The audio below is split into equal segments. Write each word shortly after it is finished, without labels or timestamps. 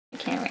I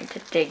can't wait to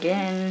dig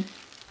in.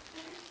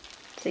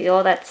 See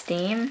all that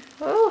steam?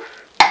 Ooh.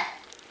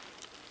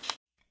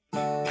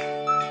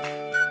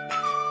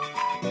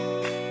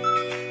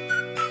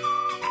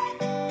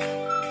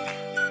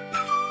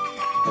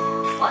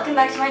 Welcome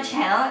back to my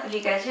channel. If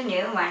you guys are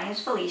new, my name is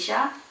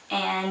Felicia,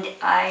 and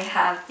I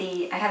have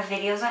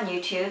videos on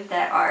YouTube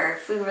that are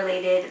food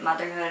related,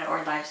 motherhood,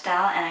 or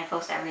lifestyle, and I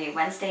post every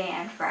Wednesday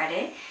and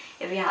Friday.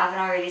 If you haven't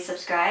already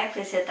subscribed,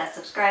 please hit that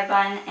subscribe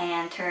button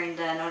and turn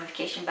the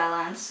notification bell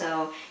on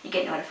so you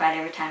get notified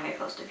every time I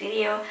post a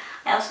video.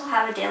 I also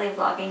have a daily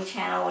vlogging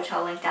channel, which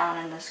I'll link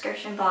down in the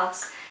description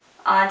box.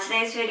 On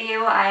today's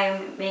video,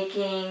 I'm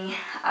making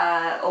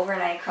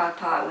overnight crock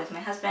pot with my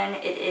husband.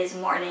 It is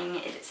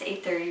morning, it's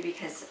 8:30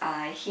 because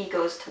he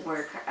goes to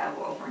work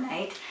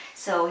overnight.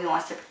 So he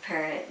wants to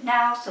prepare it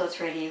now so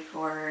it's ready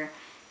for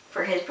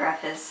his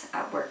breakfast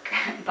at work,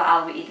 but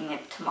I'll be eating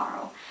it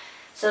tomorrow.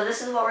 So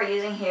this is what we're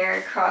using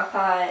here, crock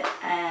pot,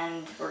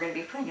 and we're going to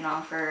be putting it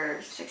on for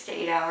 6 to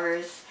 8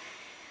 hours.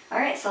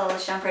 Alright, so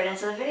let's jump right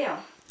into the video.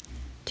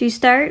 To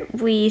start,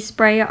 we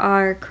spray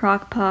our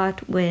crock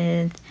pot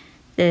with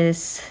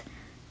this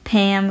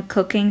Pam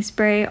cooking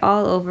spray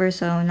all over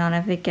so none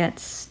of it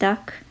gets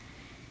stuck.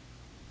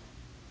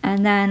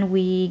 And then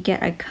we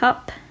get a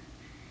cup,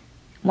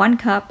 1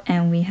 cup,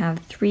 and we have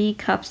 3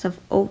 cups of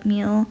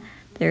oatmeal.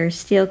 They're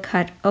steel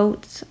cut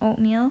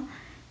oatmeal.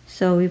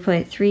 So we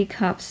put 3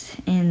 cups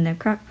in the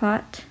crock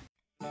pot.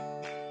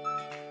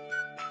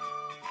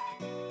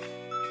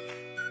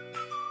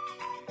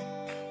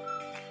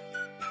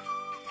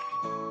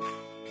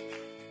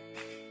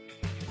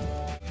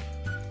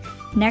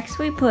 Next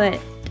we put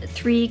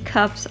 3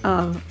 cups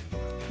of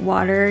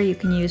water. You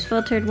can use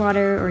filtered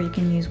water or you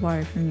can use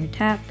water from your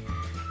tap.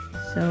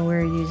 So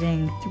we're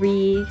using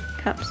 3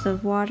 cups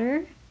of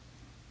water.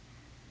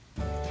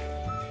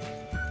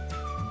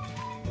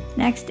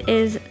 Next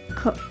is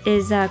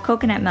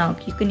coconut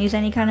milk. You can use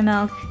any kind of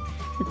milk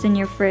that's in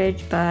your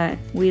fridge, but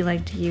we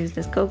like to use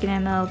this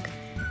coconut milk.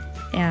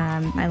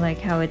 I like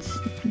how it's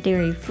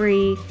dairy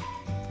free.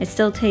 It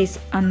still tastes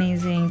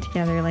amazing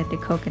together, like the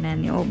coconut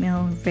and the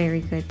oatmeal.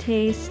 Very good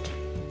taste.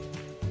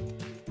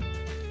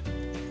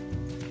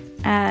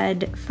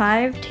 Add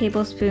 5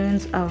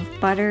 tablespoons of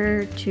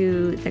butter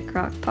to the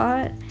crock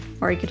pot,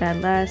 or you could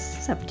add less,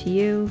 it's up to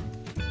you.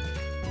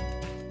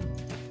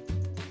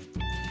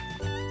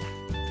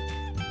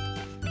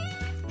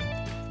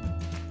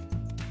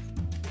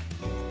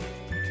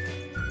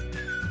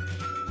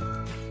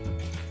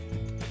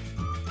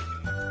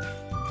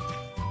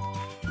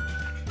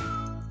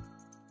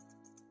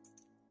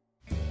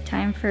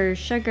 Time for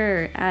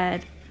sugar.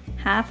 Add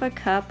half a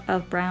cup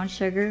of brown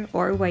sugar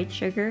or white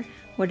sugar,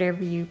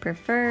 whatever you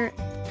prefer.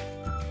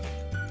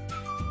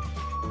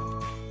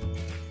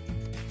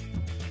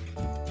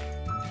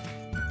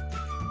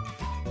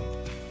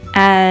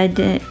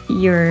 Add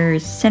your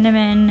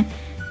cinnamon.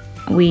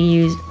 We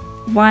used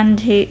 1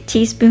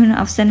 teaspoon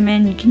of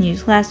cinnamon. You can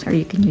use less or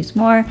you can use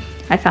more.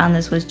 I found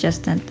this was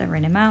just at the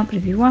right amount, but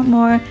if you want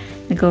more,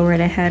 then go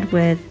right ahead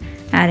with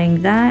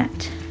adding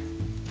that.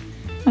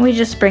 And we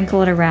just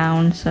sprinkle it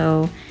around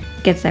so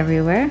it gets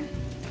everywhere.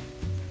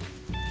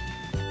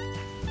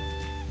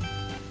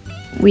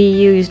 We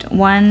used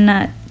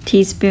 1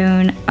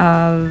 teaspoon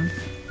of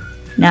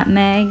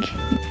nutmeg.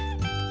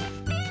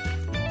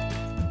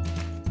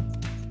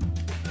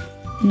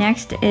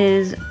 Next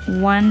is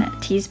 1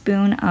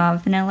 teaspoon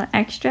of vanilla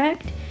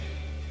extract.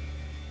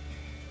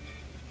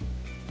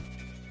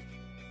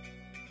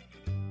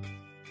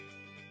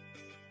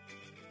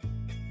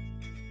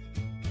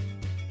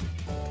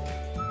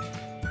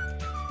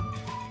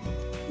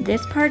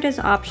 This part is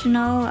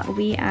optional.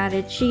 We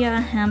added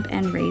chia, hemp,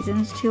 and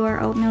raisins to our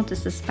oatmeal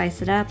just to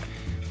spice it up.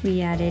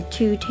 We added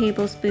 2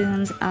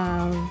 tablespoons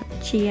of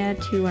chia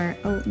to our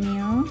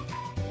oatmeal.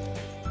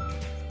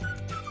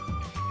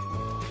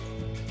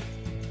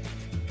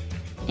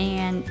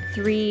 And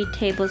 3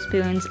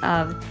 tablespoons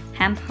of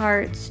hemp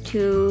hearts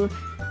to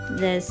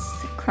this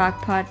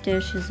crock pot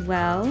dish as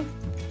well.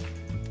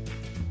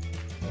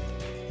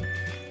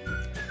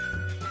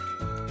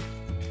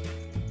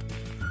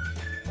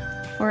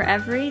 For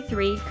every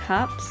 3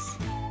 cups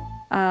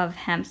of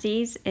hemp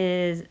seeds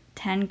is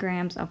 10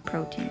 grams of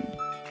protein.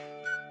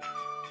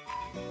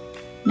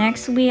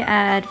 Next we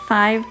add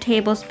 5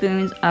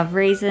 tablespoons of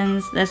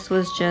raisins. This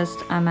was just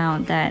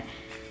amount that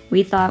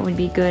we thought would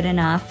be good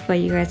enough, but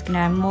you guys can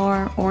add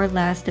more or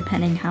less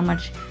depending how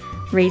much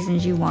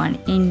raisins you want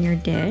in your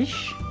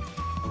dish.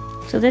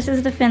 So this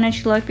is the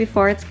finished look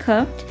before it's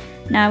cooked.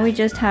 Now we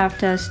just have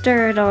to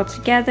stir it all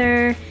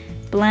together,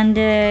 blend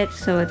it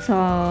so it's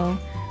all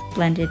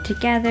blended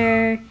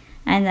together,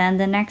 and then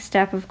the next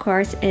step of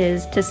course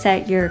is to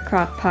set your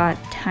crock pot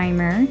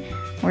timer.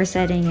 We're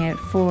setting it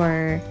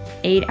for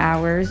 8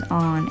 hours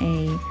on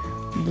a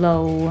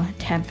low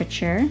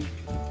temperature.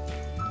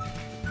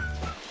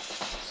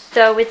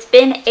 So it's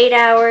been 8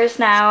 hours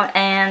now,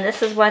 and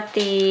this is what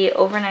the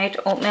overnight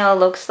oatmeal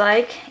looks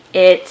like.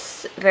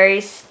 It's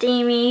very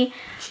steamy,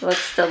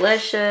 looks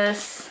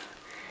delicious.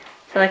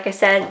 So like I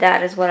said,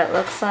 that is what it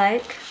looks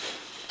like.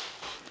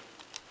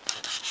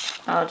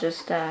 I'll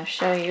just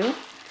show you.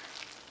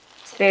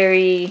 It's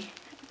very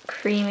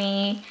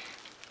creamy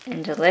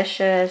and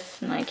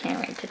delicious, and I can't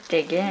wait to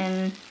dig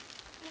in.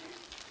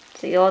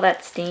 See all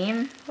that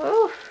steam?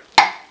 Oof.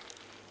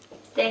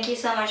 Thank you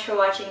so much for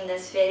watching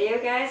this video,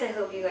 guys. I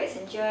hope you guys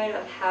enjoyed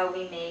of how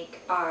we make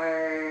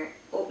our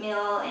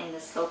oatmeal in the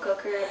slow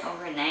cooker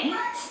overnight.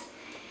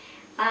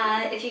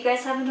 If you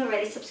guys haven't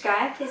already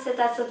subscribed, please hit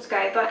that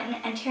subscribe button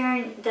and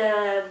turn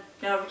the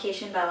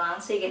notification bell on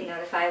so you get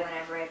notified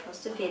whenever I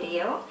post a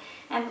video.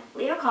 And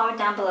leave a comment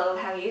down below of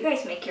how you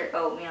guys make your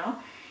oatmeal.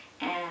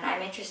 And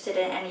I'm interested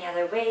in any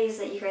other ways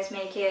that you guys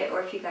make it,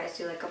 or if you guys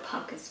do like a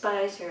pumpkin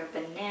spice or a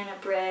banana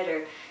bread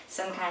or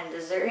some kind of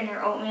dessert in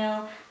your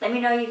oatmeal. Let me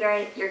know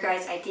your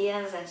guys'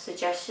 ideas and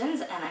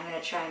suggestions, and I'm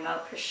going to try them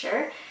out for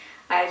sure.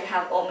 I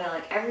have oatmeal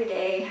like every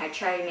day. I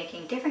try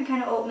making different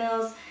kind of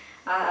oatmeals.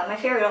 My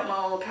favorite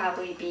oatmeal will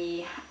probably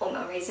be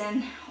oatmeal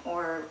raisin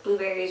or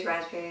blueberries,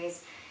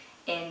 raspberries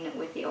in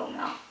with the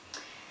oatmeal.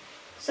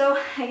 So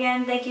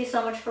again, thank you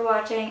so much for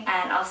watching,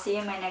 and I'll see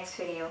you in my next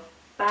video.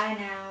 Bye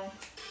now.